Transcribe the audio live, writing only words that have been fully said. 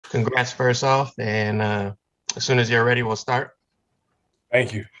Congrats first off, and as soon as you're ready, we'll start.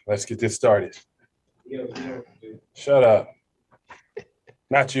 Thank you. Let's get this started. Shut up.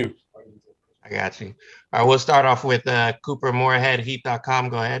 Not you. I got you. All right, we'll start off with Cooper Moorhead, Heat.com.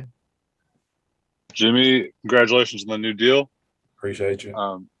 Go ahead. Jimmy, congratulations on the new deal. Appreciate you.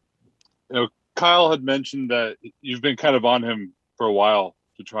 Kyle had mentioned that you've been kind of on him for a while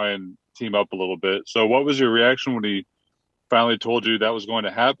to try and team up a little bit. So what was your reaction when he finally told you that was going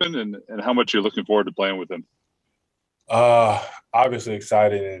to happen, and how much you're looking forward to playing with him? Obviously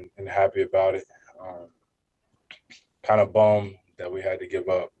excited and happy about it. Kind of bummed that we had to give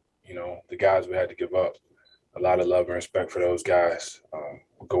up, the guys we had to give up. A lot of love and respect for those guys,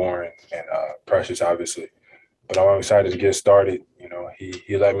 Goran and Precious, obviously. But I'm excited to get started.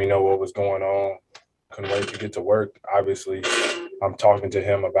 He let me know what was going on. Couldn't wait to get to work. Obviously, I'm talking to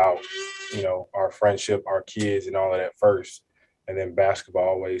him about, our friendship, our kids, and all of that first. And then basketball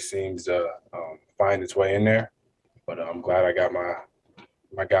always seems to find its way in there. But I'm glad I got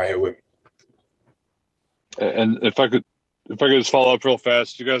my guy here with me. And if I could just follow up real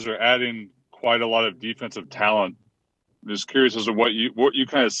fast, you guys are adding quite a lot of defensive talent. I'm just curious as to what you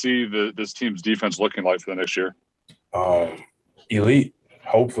kind of see this team's defense looking like for the next year. Elite,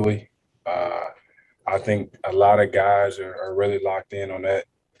 hopefully. I think a lot of guys are really locked in on that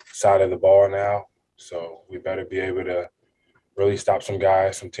side of the ball now. So we better be able to really stop some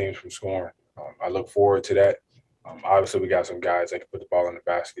teams from scoring. I look forward to that. Obviously, we got some guys that can put the ball in the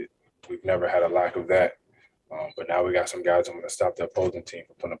basket. We've never had a lack of that. But now we got some guys that want to stop the opposing team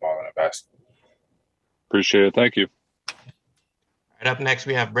from putting the ball in the basket. Appreciate it. Thank you. Right, up next,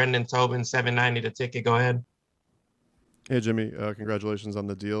 we have Brendan Tobin, $7.90 the ticket. Go ahead. Hey, Jimmy. Congratulations on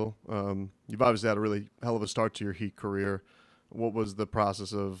the deal. You've obviously had a really hell of a start to your Heat career. What was the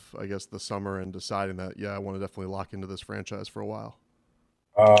process of, I guess, the summer and deciding that, I want to definitely lock into this franchise for a while?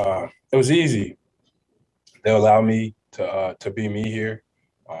 It was easy. They allowed me to be me here.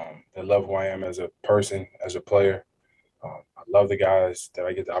 They love who I am as a person, as a player. I love the guys that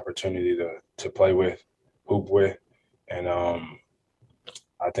I get the opportunity to play with, hoop with. And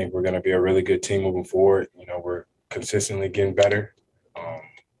I think we're going to be a really good team moving forward. We're consistently getting better,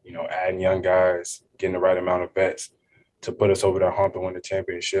 adding young guys, getting the right amount of vets to put us over that hump and win the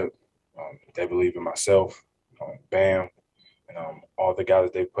championship. They believe in myself, Bam, and all the guys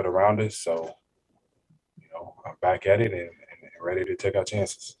that they put around us. So, I'm back at it and ready to take our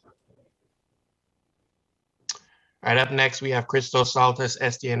chances. All right, up next, we have Christos Saltis,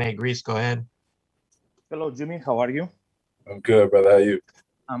 SDNA Greece. Go ahead. Hello, Jimmy. How are you? I'm good, brother. How are you?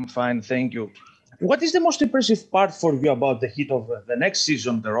 I'm fine, thank you. What is the most impressive part for you about the Heat of the next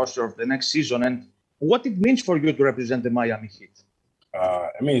season, the roster of the next season, and what it means for you to represent the Miami Heat?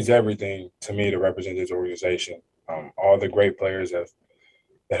 It means everything to me to represent this organization. All the great players that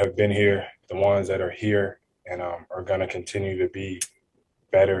have been here, the ones that are here and are going to continue to be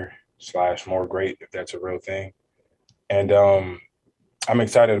better / more great, if that's a real thing. And I'm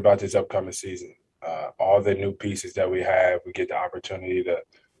excited about this upcoming season. All the new pieces that we have, we get the opportunity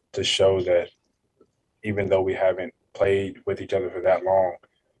to show that even though we haven't played with each other for that long,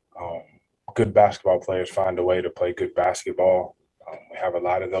 good basketball players find a way to play good basketball. We have a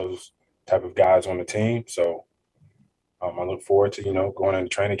lot of those type of guys on the team. So I look forward to, going into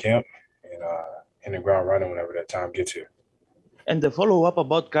training camp and hitting the ground running whenever that time gets here. And the follow-up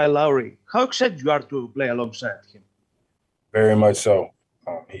about Kyle Lowry, how excited you are to play alongside him? Very much so.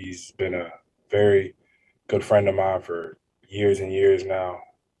 He's been a very good friend of mine for years and years now.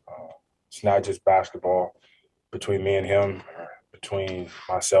 It's not just basketball between me and him, between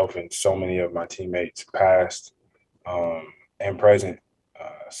myself and so many of my teammates, past and present.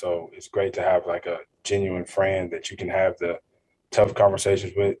 So it's great to have like a genuine friend that you can have the tough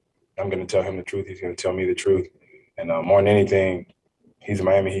conversations with. I'm going to tell him the truth. He's going to tell me the truth. And more than anything, he's a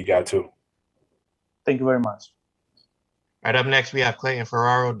Miami Heat guy too. Thank you very much. All right, up next, we have Clayton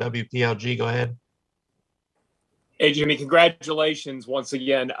Ferraro, WPLG. Go ahead. Hey, Jimmy, congratulations once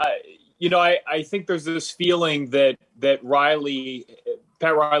again. I think there's this feeling that Pat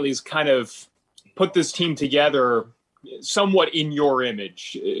Riley's kind of put this team together somewhat in your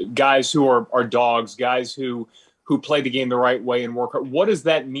image. Guys who are dogs, guys who play the game the right way and work hard. What does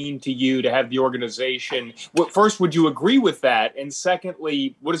that mean to you to have the organization? First, would you agree with that? And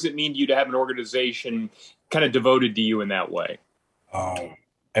secondly, what does it mean to you to have an organization kind of devoted to you in that way?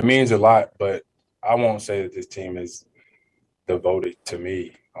 It means a lot, but I won't say that this team is devoted to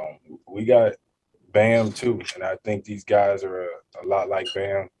me. We got Bam too, and I think these guys are a lot like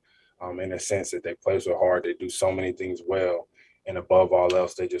Bam in the sense that they play so hard, they do so many things well, and above all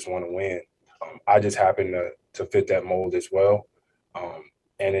else, they just want to win. I just happen to fit that mold as well.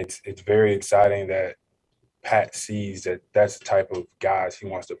 and it's very exciting that Pat sees that that's the type of guys he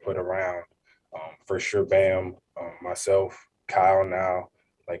wants to put around. For sure, Bam, myself, Kyle now,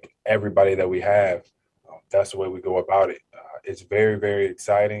 like everybody that we have, that's the way we go about it. It's very, very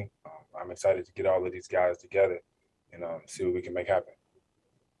exciting. I'm excited to get all of these guys together and see what we can make happen.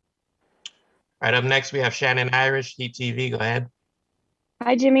 All right, up next we have Shannon Irish, Heat TV. Go ahead.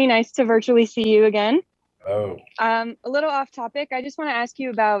 Hi, Jimmy. Nice to virtually see you again. Oh. A little off topic. I just want to ask you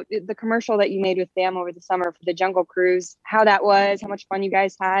about the commercial that you made with Bam over the summer for the Jungle Cruise, how that was, how much fun you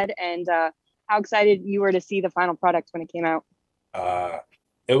guys had, and how excited you were to see the final product when it came out.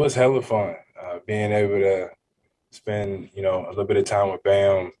 It was hella fun being able to spend, a little bit of time with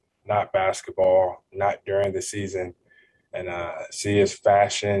Bam, not basketball, not during the season, and see his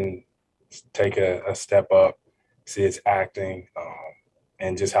fashion take a step up, see his acting,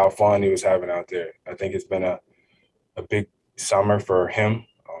 and just how fun he was having out there. I think it's been a big summer for him,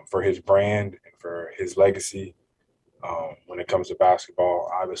 for his brand, and for his legacy. When it comes to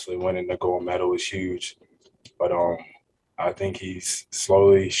basketball, obviously winning the gold medal is huge, but I think he's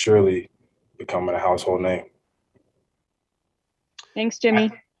slowly, surely becoming a household name. Thanks, Jimmy.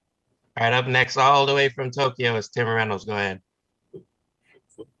 All right, up next, all the way from Tokyo, is Tim Reynolds. Go ahead.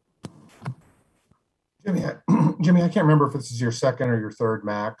 Jimmy, I can't remember if this is your second or your third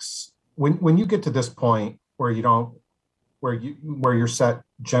max. When you get to this point where you're set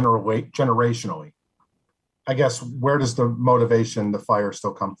generationally, I guess, where does the motivation, the fire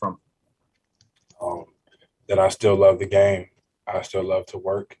still come from? That I still love the game. I still love to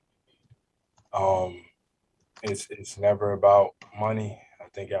work. It's never about money. I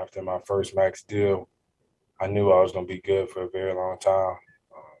think after my first max deal, I knew I was going to be good for a very long time.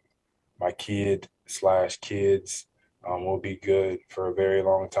 My kid/kids will be good for a very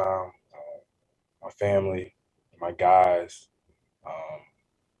long time. My family, my guys,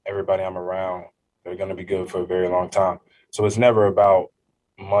 everybody I'm around, they're going to be good for a very long time. So it's never about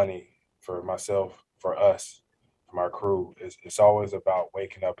money for myself, for us, for my crew. It's always about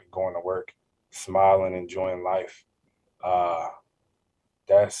waking up and going to work, smiling, enjoying life.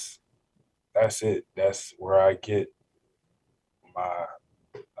 That's it. That's where I get my,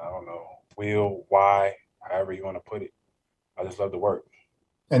 why, however you want to put it. I just love to work.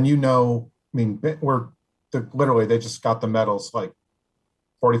 And literally, they just got the medals like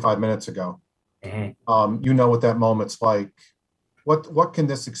 45 minutes ago. Mm-hmm. You know what that moment's like. What can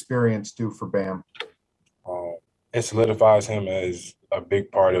this experience do for Bam? It solidifies him as a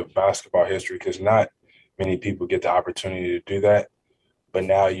big part of basketball history because not many people get the opportunity to do that. But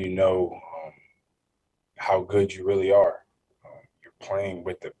now you know how good you really are. You're playing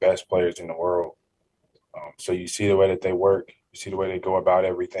with the best players in the world. So you see the way that they work. You see the way they go about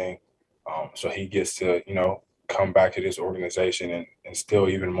everything. So he gets to, come back to this organization and instill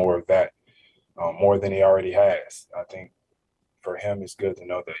even more of that, more than he already has. I think for him, it's good to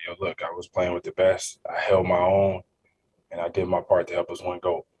know that, look, I was playing with the best. I held my own, and I did my part to help us win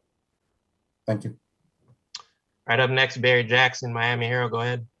gold. Thank you. Right up next, Barry Jackson, Miami Hero. Go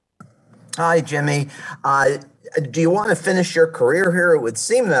ahead. Hi, Jimmy. Do you want to finish your career here? It would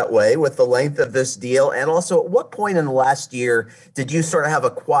seem that way with the length of this deal. And also, at what point in the last year did you sort of have a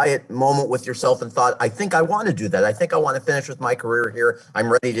quiet moment with yourself and thought, I think I want to do that. I think I want to finish with my career here.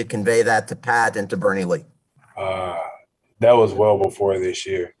 I'm ready to convey that to Pat and to Bernie Lee. That was well before this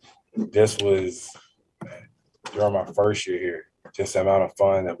year. This was during my first year here. Just the amount of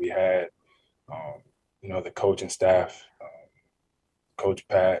fun that we had. The coaching staff, Coach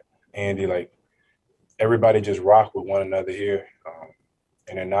Pat, Andy, like everybody just rock with one another here.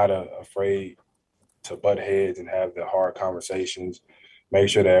 And they're not afraid to butt heads and have the hard conversations, make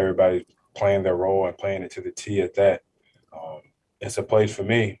sure that everybody's playing their role and playing it to the T at that. It's a place for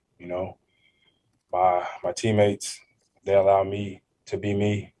me, my teammates, they allow me to be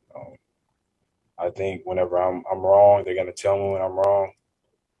me. I think whenever I'm wrong, they're going to tell me when I'm wrong.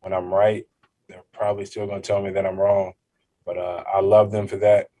 When I'm right, they're probably still going to tell me that I'm wrong. But I love them for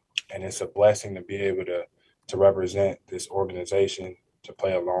that. And it's a blessing to be able to represent this organization, to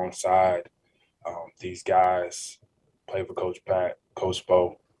play alongside these guys, play for Coach Pat, Coach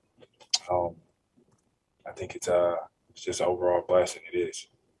Bo. I think it's just an overall blessing. It is.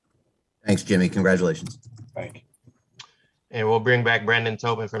 Thanks, Jimmy. Congratulations. Thank you. And we'll bring back Brendan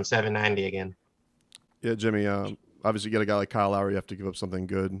Tobin from 790 again. Yeah, Jimmy, obviously you get a guy like Kyle Lowry, you have to give up something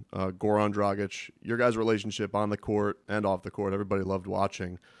good. Goran Dragić, your guys' relationship on the court and off the court, everybody loved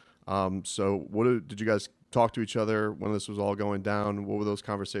watching. So did you guys talk to each other when this was all going down? What were those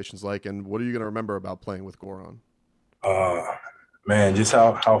conversations like? And what are you going to remember about playing with Goran? Man, just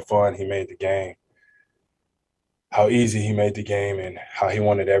how fun he made the game. how easy he made the game and how he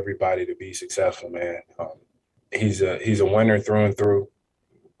wanted everybody to be successful, man. He's a winner through and through.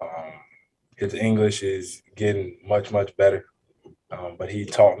 His English is getting much, much better. But he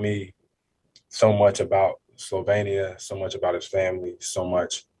taught me so much about Slovenia, so much about his family, so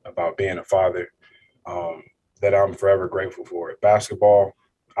much about being a father, that I'm forever grateful for it. Basketball,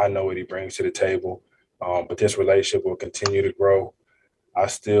 I know what he brings to the table, but this relationship will continue to grow. I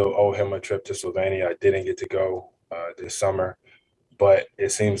still owe him a trip to Slovenia. I didn't get to go this summer, but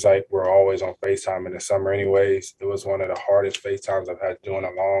it seems like we're always on FaceTime in the summer anyways. It was one of the hardest FaceTimes I've had to do in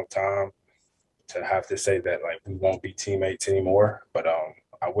a long time, to have to say that, like, we won't be teammates anymore. But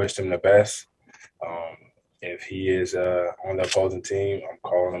I wish him the best. If he is on the opposing team, I'm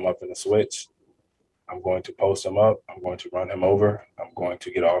calling him up in the switch. I'm going to post him up. I'm going to run him over. I'm going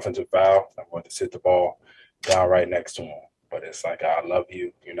to get an offensive foul. I'm going to sit the ball down right next to him. But it's like, I love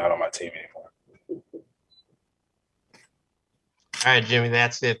you. You're not on my team anymore. All right, Jimmy,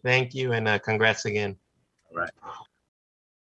 that's it. Thank you, and congrats again. All right.